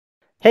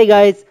Hey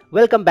guys,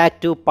 welcome back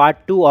to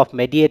part 2 of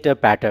Mediator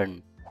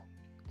pattern.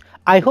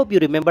 I hope you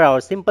remember our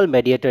simple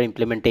Mediator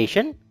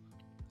implementation.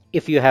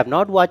 If you have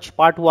not watched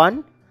part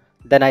 1,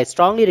 then I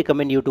strongly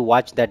recommend you to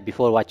watch that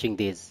before watching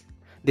this.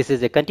 This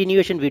is a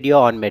continuation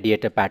video on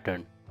Mediator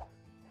pattern.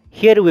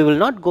 Here we will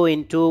not go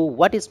into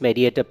what is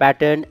Mediator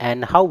pattern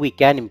and how we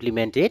can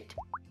implement it.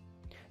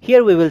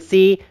 Here we will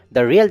see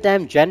the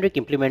real-time generic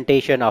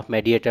implementation of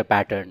Mediator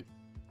pattern.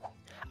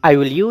 I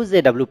will use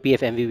a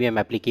WPF MVVM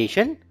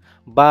application,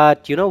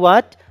 but you know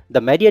what?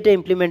 The Mediator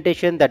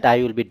implementation that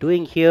I will be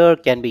doing here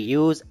can be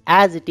used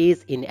as it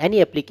is in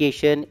any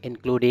application,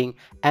 including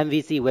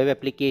MVC web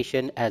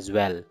application as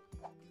well.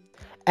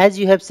 As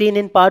you have seen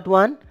in part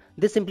 1,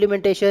 this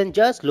implementation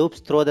just loops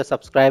through the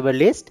subscriber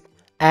list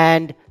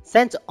and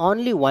sends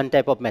only one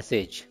type of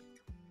message.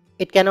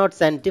 It cannot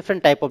send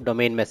different type of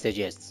domain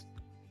messages.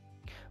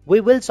 We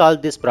will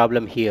solve this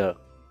problem here.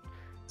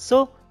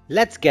 So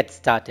let's get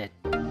started.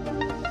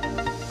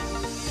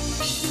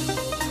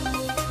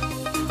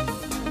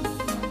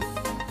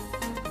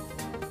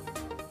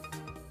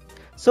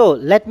 So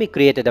let me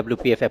create a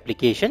WPF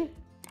application.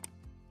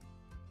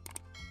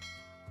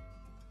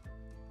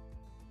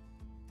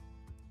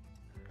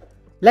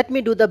 Let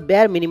me do the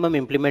bare minimum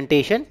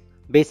implementation,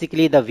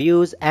 basically the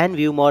views and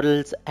view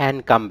models,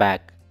 and come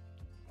back.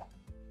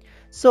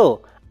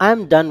 So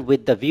I'm done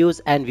with the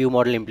views and view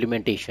model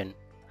implementation.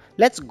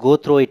 Let's go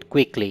through it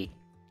quickly.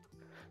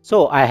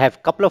 So I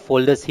have couple of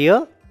folders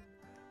here,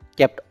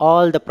 kept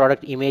all the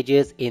product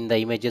images in the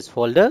images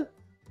folder.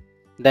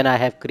 Then I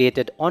have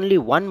created only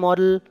one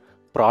model,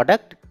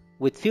 product,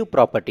 with few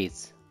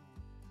properties.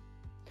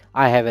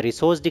 I have a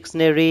resource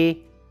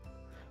dictionary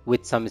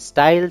with some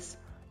styles,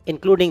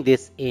 including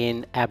this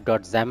in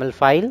app.xaml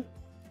file.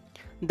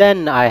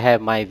 Then I have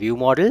my view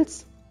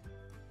models.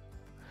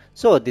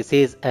 So this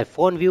is a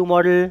phone view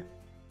model,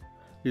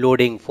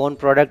 loading phone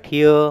product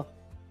here.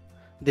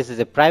 This is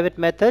a private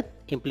method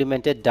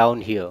implemented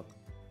down here.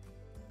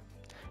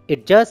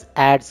 It just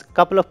adds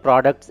couple of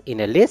products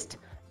in a list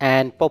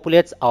and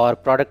populates our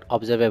product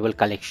observable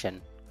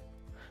collection,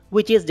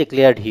 which is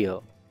declared here.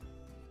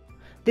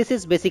 This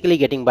is basically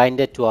getting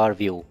binded to our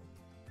view.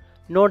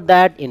 Note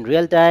that in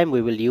real time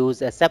we will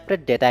use a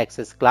separate data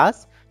access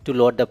class to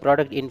load the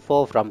product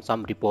info from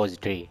some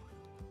repository.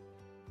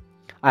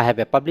 I have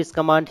a publish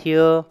command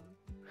here,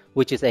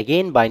 which is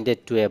again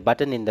binded to a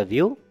button in the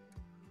view.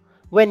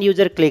 When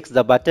user clicks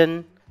the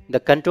button, the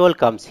control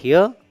comes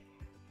here.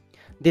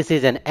 This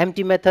is an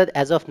empty method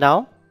as of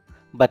now,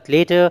 but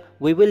later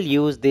we will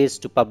use this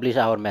to publish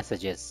our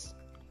messages.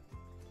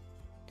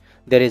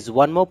 There is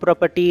one more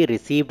property,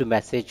 received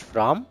message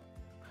from.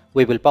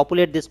 We will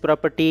populate this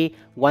property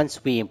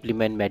once we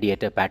implement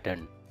Mediator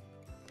pattern.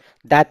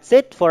 That's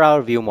it for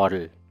our view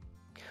model.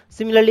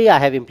 Similarly, I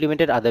have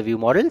implemented other view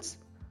models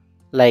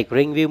like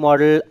ring view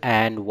model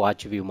and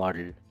watch view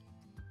model.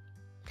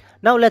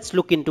 Now let's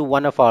look into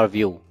one of our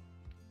view.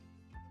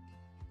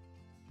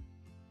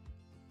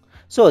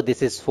 So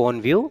this is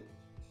phone view,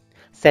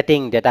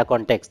 setting data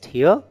context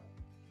here,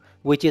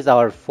 which is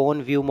our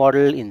phone view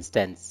model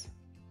instance.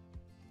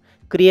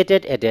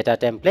 Created a data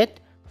template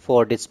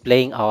for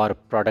displaying our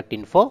product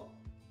info.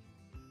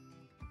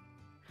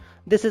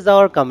 This is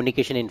our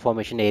communication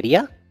information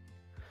area.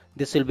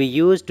 This will be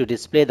used to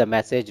display the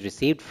message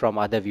received from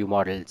other view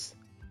models.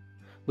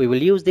 We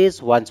will use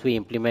this once we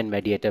implement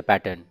Mediator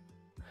pattern.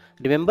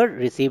 Remember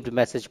received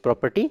message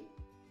property,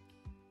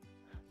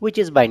 which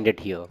is binded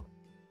here.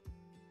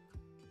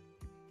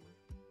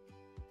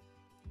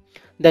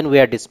 Then we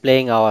are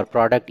displaying our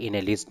product in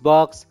a list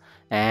box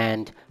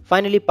and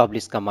finally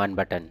publish command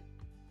button.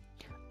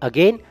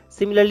 Again,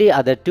 similarly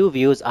other two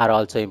views are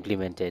also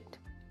implemented.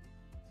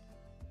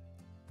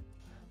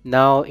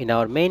 Now in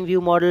our main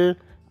view model,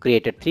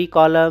 created 3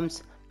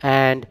 columns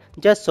and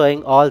just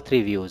showing all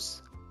 3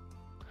 views.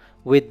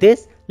 With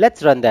this,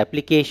 let's run the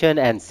application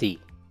and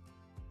see.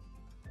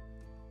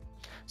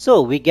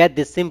 So we get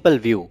this simple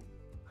view.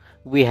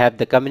 We have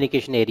the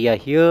communication area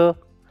here.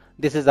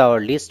 This is our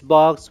list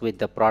box with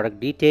the product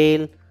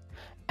detail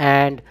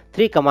and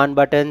 3 command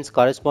buttons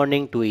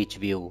corresponding to each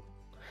view.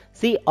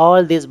 See,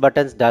 all these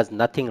buttons does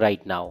nothing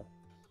right now.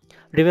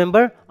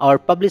 Remember, our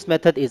publish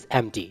method is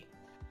empty.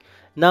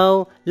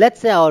 Now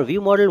let's say our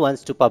view model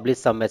wants to publish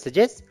some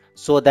messages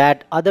so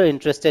that other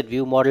interested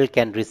view model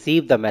can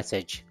receive the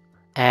message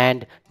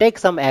and take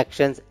some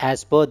actions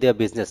as per their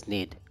business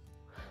need.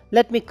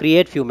 Let me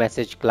create few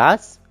message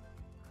class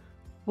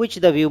which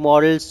the view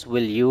models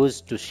will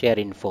use to share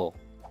info.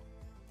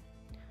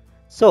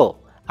 So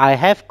I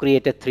have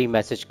created 3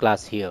 message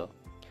class here.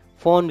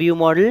 Phone view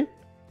model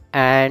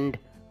and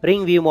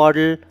ring view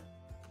model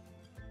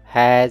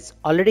has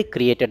already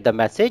created the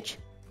message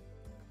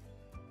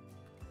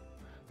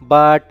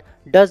but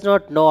does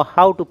not know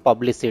how to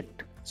publish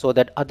it so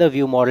that other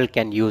view model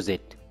can use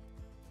it.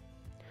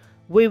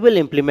 We will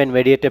implement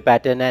Mediator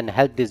pattern and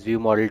help this view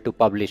model to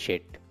publish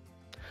it.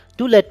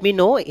 Do let me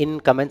know in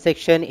comment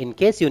section in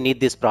case you need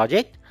this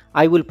project.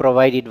 I will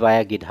provide it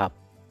via GitHub.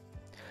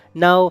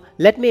 Now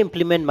let me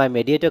implement my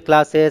Mediator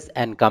classes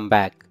and come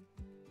back.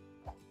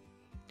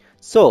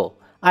 So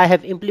I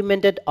have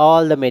implemented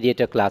all the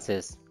Mediator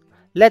classes.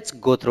 Let's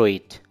go through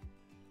it.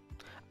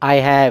 I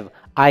have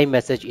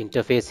iMessage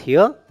interface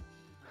here.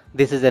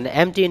 This is an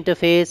empty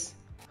interface.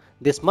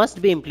 This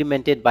must be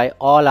implemented by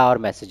all our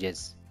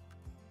messages.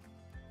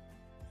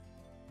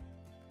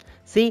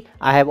 See,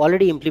 I have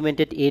already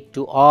implemented it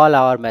to all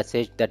our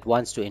message that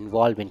wants to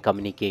involve in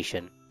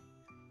communication.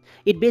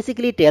 It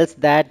basically tells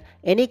that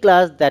any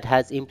class that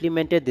has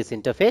implemented this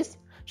interface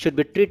should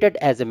be treated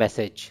as a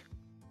message.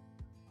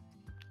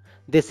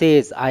 This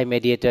is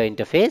Imediator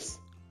Interface.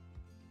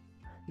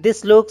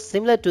 This looks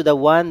similar to the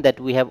one that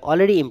we have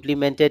already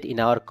implemented in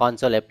our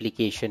console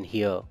application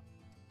here.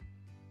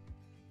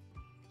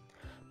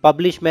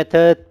 Publish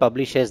method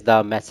publishes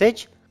the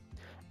message,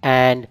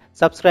 and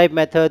subscribe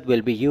method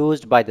will be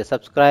used by the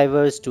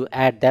subscribers to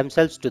add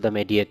themselves to the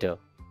mediator.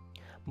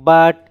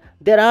 But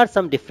there are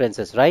some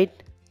differences,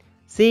 right?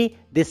 See,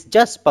 this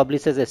just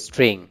publishes a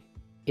string.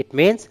 It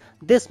means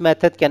this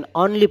method can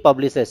only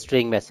publish a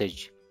string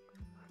message.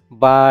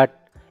 But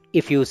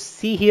if you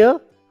see here,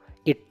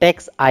 it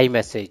takes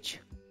iMessage.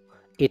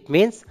 It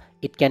means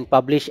it can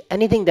publish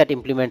anything that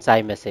implements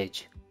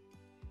iMessage.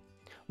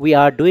 We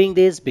are doing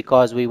this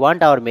because we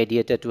want our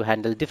mediator to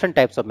handle different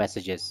types of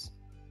messages.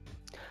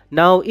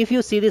 Now, if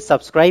you see the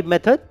subscribe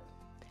method,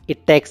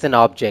 it takes an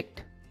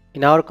object.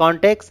 In our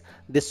context,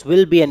 this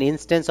will be an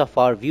instance of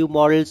our view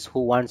models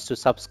who wants to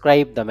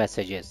subscribe the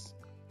messages.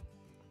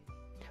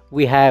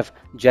 We have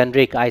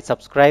generic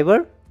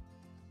iSubscriber.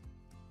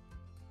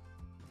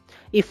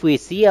 If we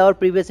see our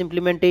previous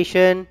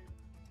implementation,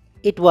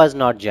 it was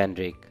not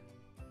generic.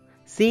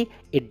 See,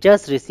 it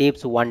just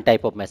receives one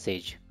type of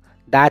message.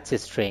 That's a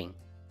string.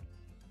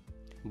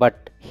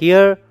 But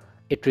here,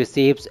 it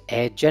receives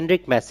a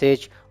generic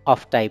message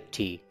of type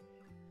T.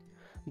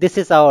 This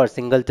is our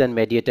singleton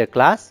mediator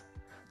class,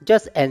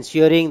 just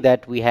ensuring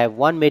that we have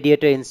one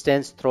mediator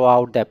instance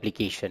throughout the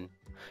application.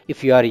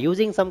 If you are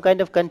using some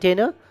kind of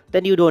container,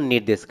 then you don't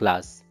need this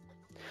class.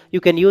 You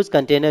can use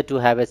container to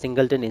have a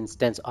singleton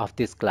instance of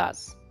this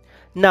class.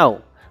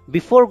 Now,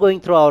 before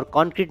going through our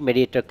concrete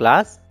mediator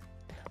class,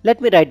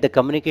 let me write the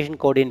communication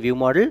code in view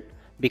model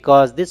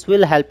because this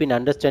will help in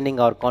understanding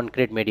our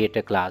concrete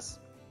mediator class.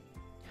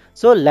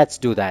 So let's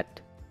do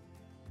that.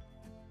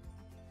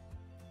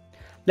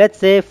 Let's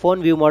say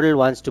phone view model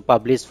wants to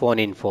publish phone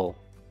info.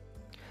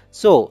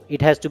 So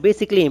it has to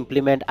basically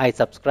implement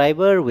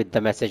iSubscriber with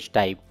the message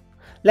type.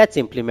 Let's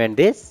implement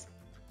this.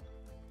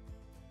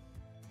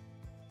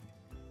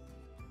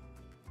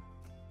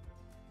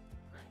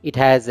 It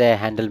has a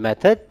handle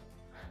method,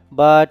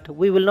 but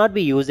we will not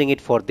be using it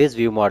for this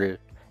view model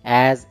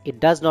as it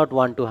does not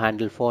want to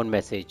handle phone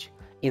message.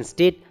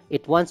 Instead,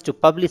 it wants to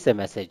publish a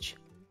message.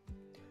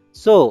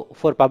 So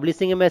for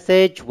publishing a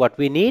message, what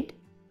we need?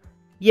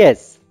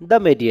 Yes, the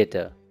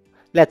mediator.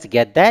 Let's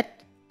get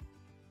that.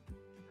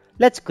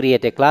 Let's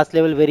create a class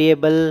level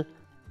variable,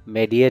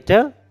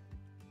 mediator.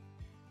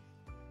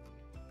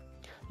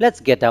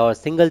 Let's get our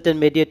singleton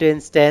mediator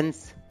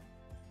instance.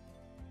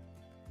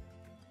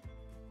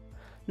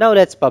 Now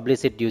let's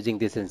publish it using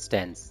this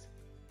instance.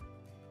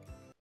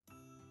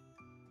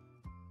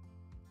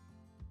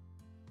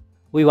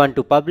 We want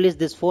to publish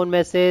this phone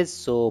message,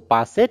 so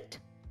pass it.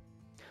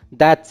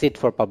 That's it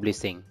for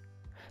publishing.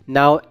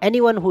 Now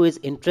anyone who is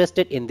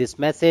interested in this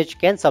message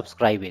can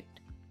subscribe it.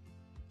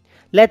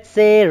 Let's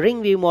say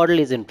ring view model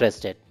is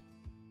interested.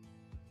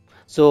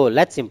 So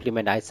let's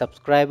implement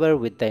iSubscriber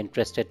with the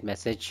interested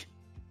message.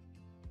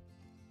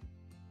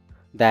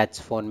 That's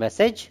phone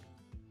message.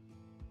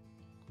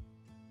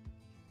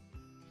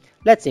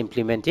 Let's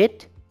implement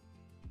it.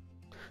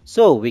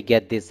 So we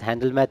get this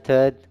handle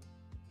method.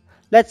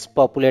 Let's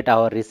populate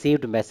our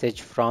received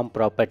message from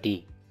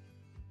property.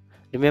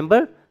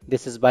 Remember,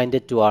 this is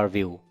binded to our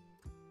view.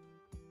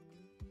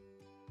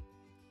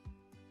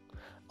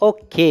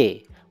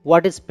 Okay,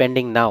 what is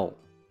pending now?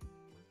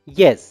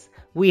 Yes,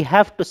 we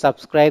have to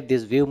subscribe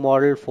this view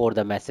model for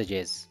the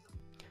messages.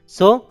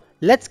 So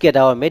let's get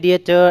our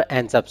mediator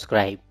and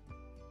subscribe.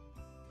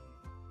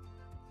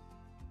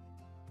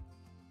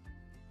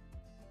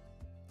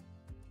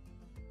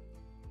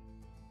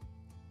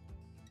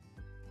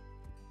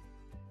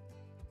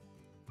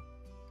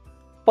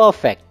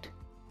 Perfect.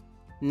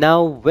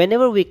 Now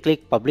whenever we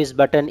click publish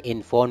button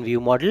in phone view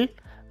model,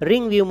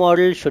 ring view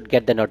model should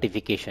get the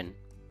notification.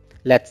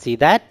 Let's see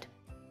that.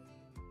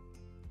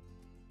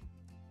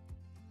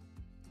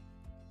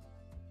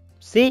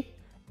 See,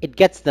 it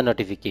gets the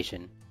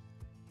notification.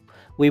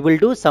 We will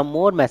do some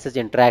more message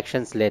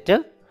interactions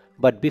later,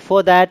 but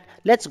before that,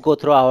 let's go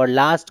through our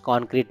last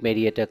concrete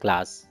mediator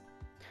class.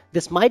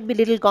 This might be a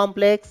little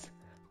complex.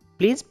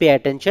 Please pay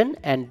attention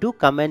and do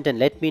comment and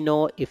let me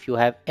know if you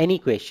have any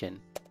question.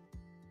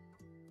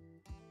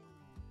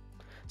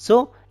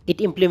 So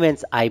it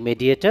implements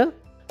Imediator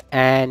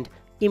and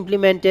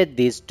implemented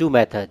these two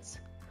methods,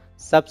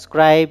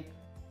 subscribe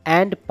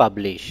and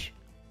publish.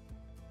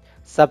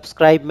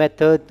 Subscribe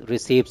method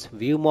receives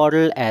view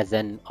model as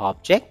an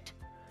object,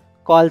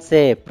 calls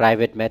a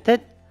private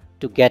method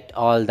to get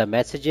all the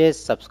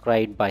messages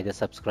subscribed by the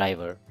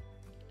subscriber.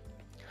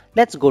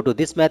 Let's go to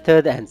this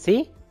method and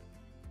see.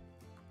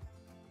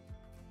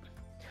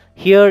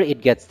 Here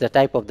it gets the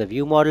type of the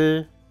view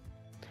model,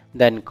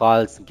 then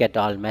calls get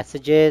all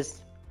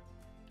messages.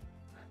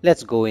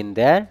 Let's go in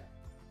there.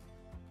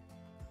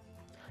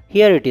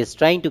 Here it is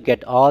trying to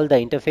get all the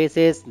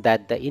interfaces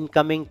that the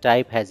incoming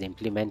type has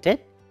implemented.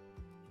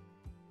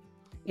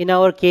 In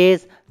our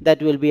case,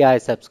 that will be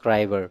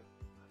iSubscriber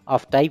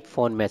of type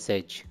phone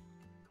message.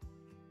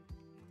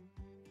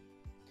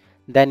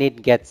 Then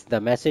it gets the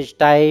message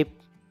type,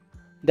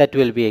 that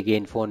will be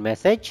again phone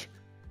message.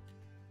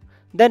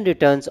 Then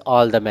returns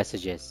all the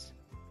messages.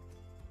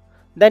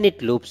 Then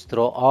it loops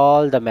through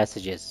all the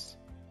messages.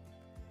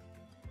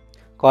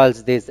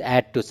 Calls this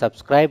add to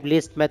subscribe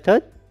list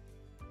method.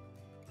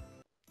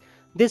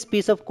 This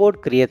piece of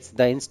code creates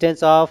the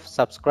instance of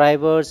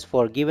subscribers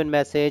for given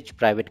message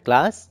private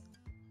class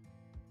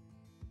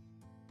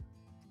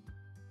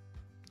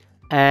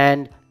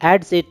and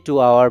adds it to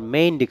our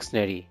main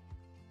dictionary.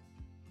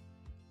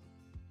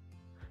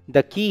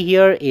 The key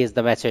here is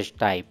the message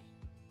type.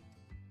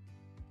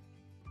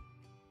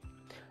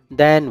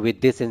 Then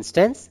with this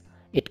instance,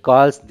 it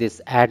calls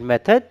this add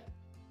method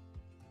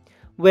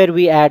where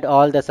we add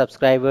all the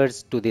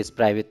subscribers to this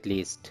private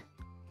list.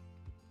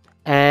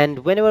 And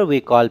whenever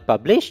we call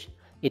publish,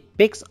 it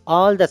picks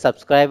all the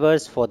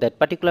subscribers for that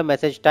particular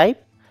message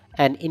type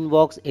and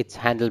invokes its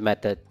handle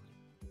method.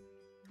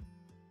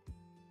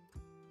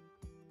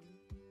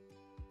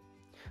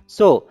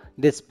 So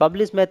this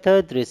publish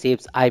method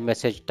receives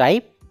iMessage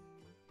type.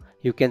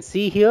 You can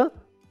see here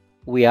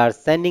we are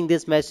sending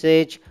this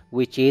message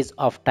which is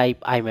of type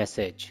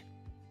iMessage.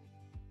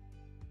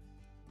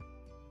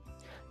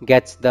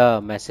 Gets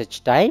the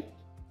message type,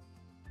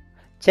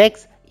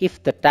 checks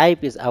if the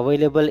type is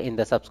available in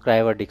the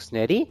subscriber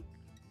dictionary,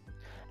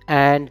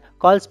 and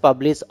calls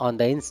publish on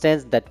the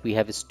instance that we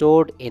have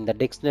stored in the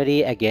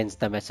dictionary against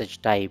the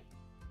message type.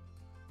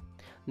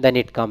 Then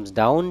it comes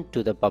down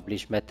to the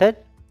publish method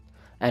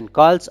and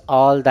calls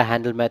all the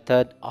handle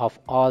method of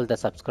all the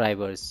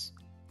subscribers.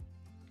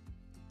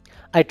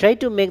 I tried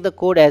to make the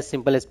code as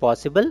simple as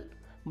possible,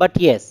 but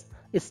yes,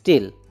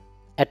 still,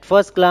 at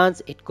first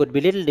glance it could be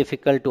a little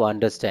difficult to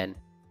understand.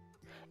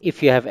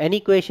 If you have any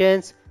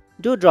questions,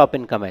 do drop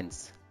in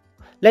comments.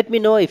 Let me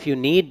know if you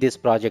need this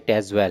project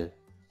as well.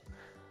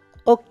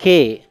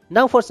 Okay,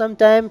 now for some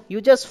time you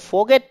just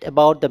forget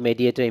about the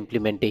Mediator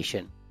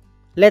implementation.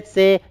 Let's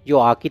say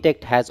your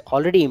architect has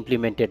already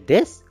implemented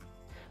this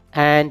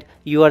and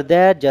you are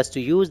there just to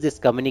use this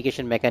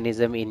communication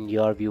mechanism in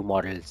your view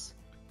models.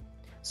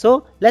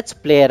 So let's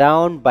play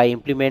around by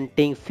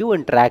implementing few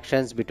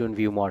interactions between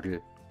view model.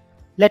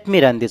 Let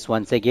me run this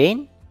once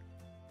again.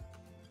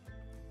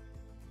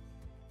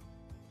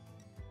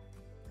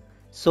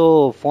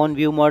 So phone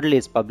view model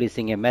is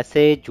publishing a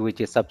message which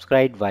is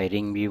subscribed by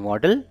ring view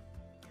model,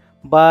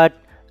 but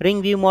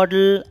ring view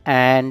model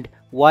and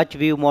watch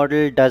view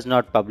model does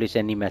not publish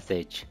any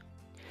message.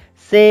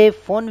 Say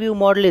phone view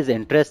model is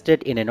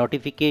interested in a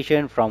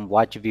notification from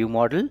watch view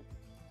model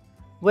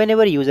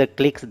whenever user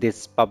clicks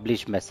this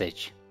publish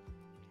message.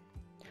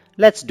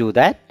 Let's do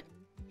that.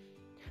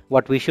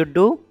 What we should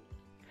do?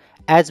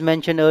 As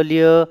mentioned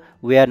earlier,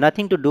 we have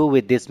nothing to do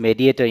with this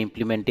Mediator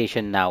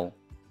implementation now.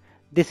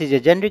 This is a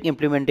generic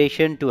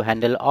implementation to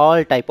handle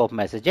all type of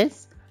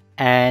messages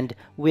and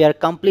we are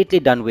completely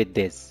done with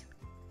this.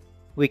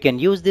 We can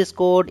use this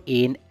code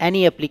in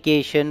any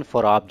application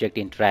for object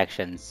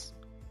interactions.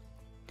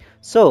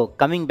 So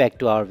coming back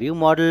to our view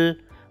model,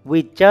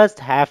 we just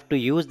have to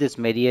use this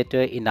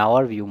Mediator in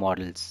our view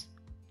models.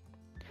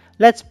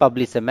 Let's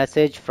publish a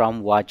message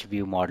from watch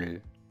view model.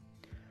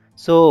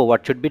 So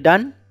what should be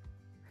done?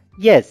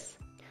 Yes,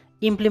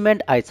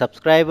 implement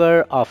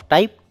iSubscriber of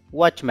type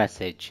watch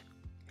message.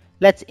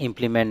 Let's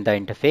implement the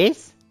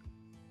interface.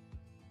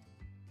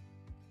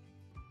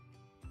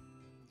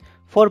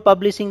 For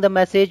publishing the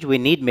message, we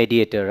need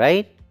Mediator,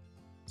 right?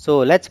 So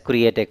let's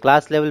create a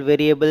class level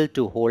variable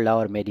to hold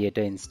our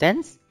Mediator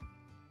instance.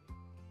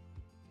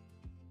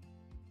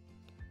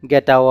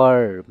 Get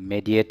our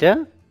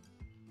Mediator.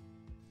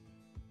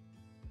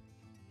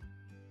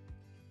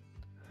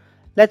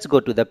 Let's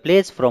go to the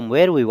place from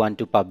where we want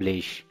to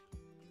publish.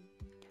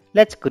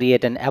 Let's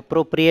create an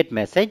appropriate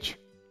message.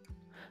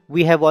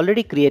 We have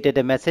already created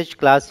a message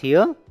class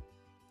here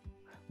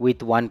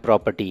with one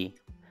property,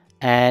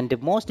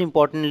 and most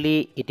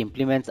importantly, it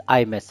implements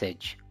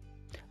iMessage.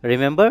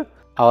 Remember,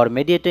 our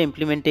Mediator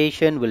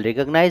implementation will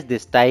recognize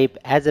this type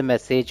as a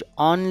message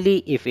only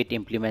if it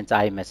implements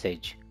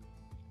iMessage.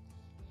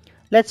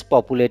 Let's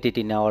populate it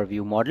in our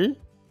view model.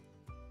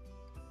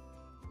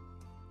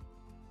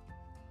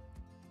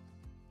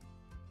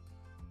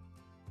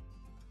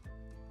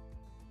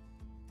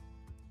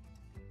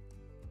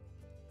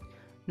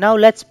 Now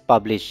let's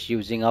publish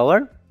using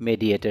our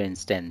Mediator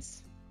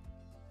instance.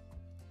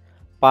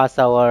 Pass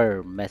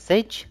our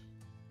message.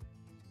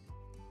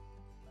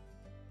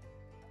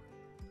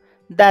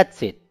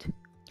 That's it.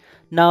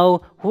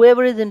 Now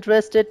whoever is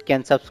interested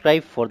can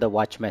subscribe for the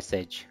watch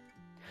message.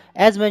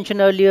 As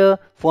mentioned earlier,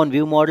 phone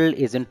view model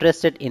is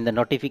interested in the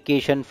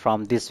notification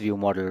from this view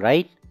model,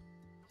 right?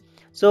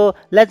 So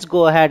let's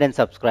go ahead and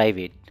subscribe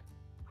it.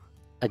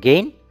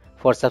 Again,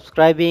 for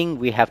subscribing,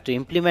 we have to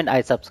implement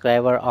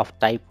iSubscriber of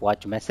type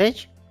watch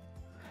message.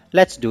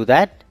 Let's do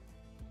that.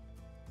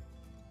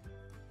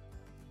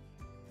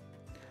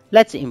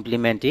 Let's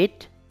implement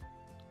it.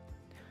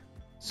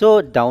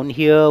 So down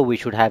here, we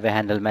should have a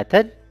handle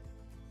method.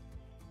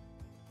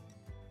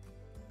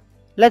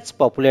 Let's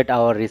populate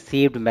our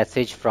received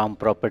message from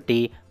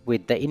property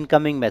with the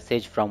incoming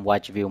message from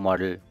watch view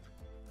model.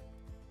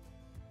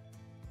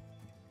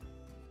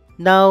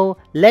 Now,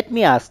 let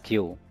me ask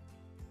you,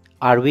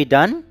 are we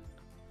done?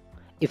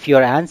 If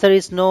your answer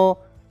is no,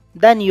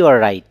 then you are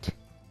right.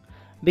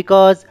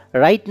 Because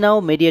right now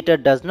Mediator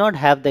does not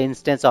have the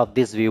instance of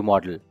this view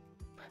model.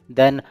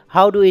 Then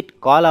how do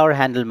it call our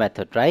handle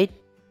method, right?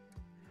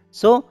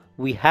 So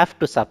we have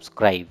to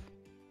subscribe.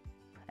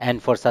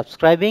 And for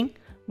subscribing,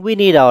 we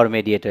need our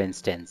Mediator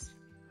instance.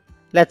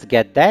 Let's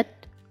get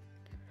that.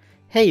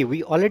 Hey,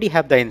 we already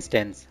have the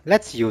instance.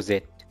 Let's use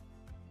it.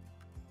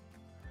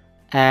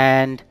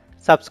 And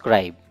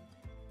subscribe.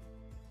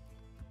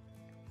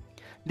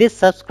 This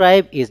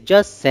subscribe is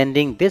just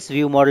sending this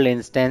view model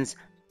instance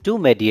to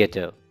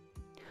Mediator.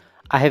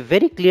 I have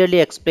very clearly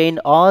explained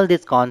all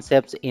these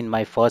concepts in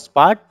my first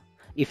part.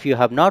 If you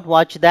have not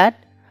watched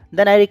that,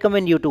 then I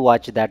recommend you to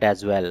watch that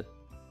as well.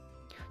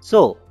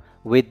 So,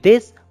 with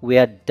this, we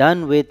are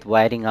done with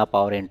wiring up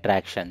our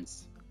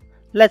interactions.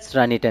 Let's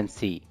run it and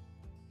see.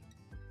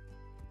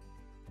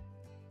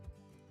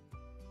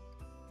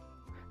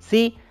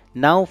 See,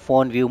 now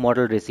phone view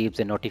model receives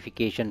a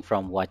notification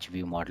from watch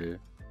view model.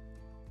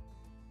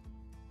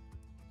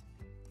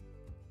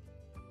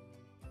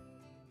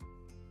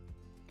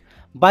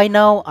 By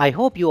now, I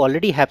hope you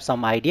already have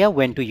some idea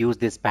when to use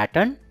this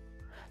pattern.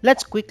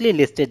 Let's quickly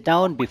list it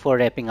down before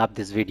wrapping up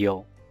this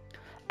video.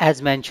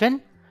 As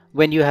mentioned,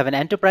 when you have an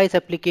enterprise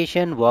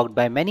application worked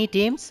by many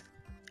teams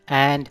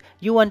and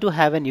you want to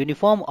have an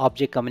uniform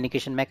object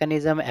communication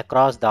mechanism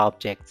across the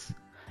objects.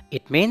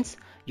 It means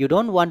you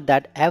don't want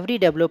that every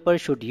developer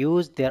should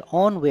use their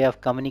own way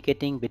of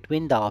communicating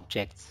between the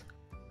objects.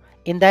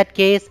 In that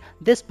case,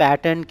 this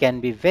pattern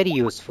can be very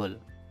useful.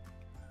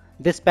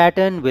 This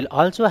pattern will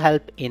also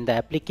help in the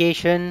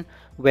application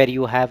where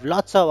you have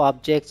lots of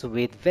objects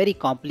with very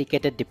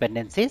complicated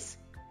dependencies.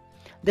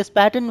 This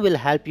pattern will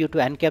help you to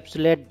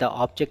encapsulate the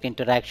object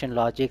interaction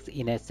logics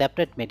in a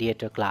separate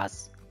Mediator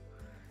class.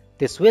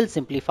 This will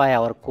simplify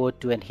our code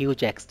to a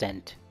huge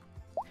extent.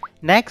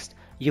 Next,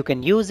 you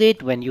can use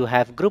it when you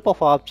have group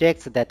of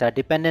objects that are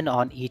dependent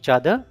on each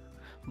other,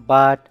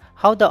 but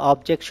how the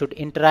object should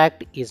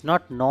interact is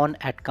not known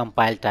at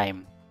compile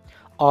time.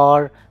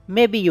 Or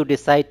maybe you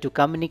decide to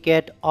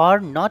communicate or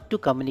not to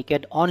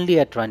communicate only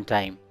at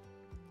runtime.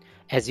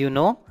 As you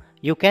know,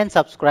 you can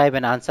subscribe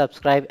and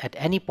unsubscribe at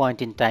any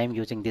point in time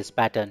using this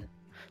pattern.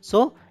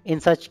 So in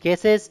such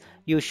cases,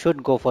 you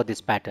should go for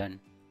this pattern.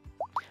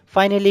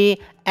 Finally,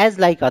 as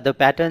like other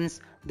patterns,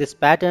 this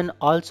pattern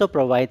also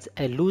provides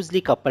a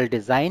loosely coupled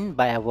design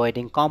by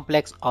avoiding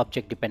complex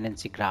object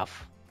dependency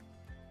graph.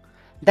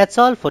 That's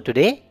all for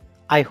today.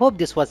 I hope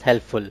this was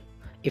helpful.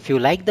 If you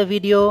like the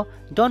video,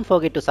 don't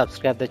forget to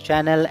subscribe the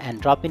channel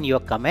and drop in your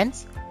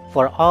comments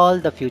for all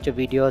the future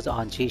videos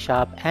on C#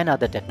 and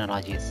other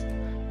technologies.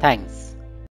 Thanks.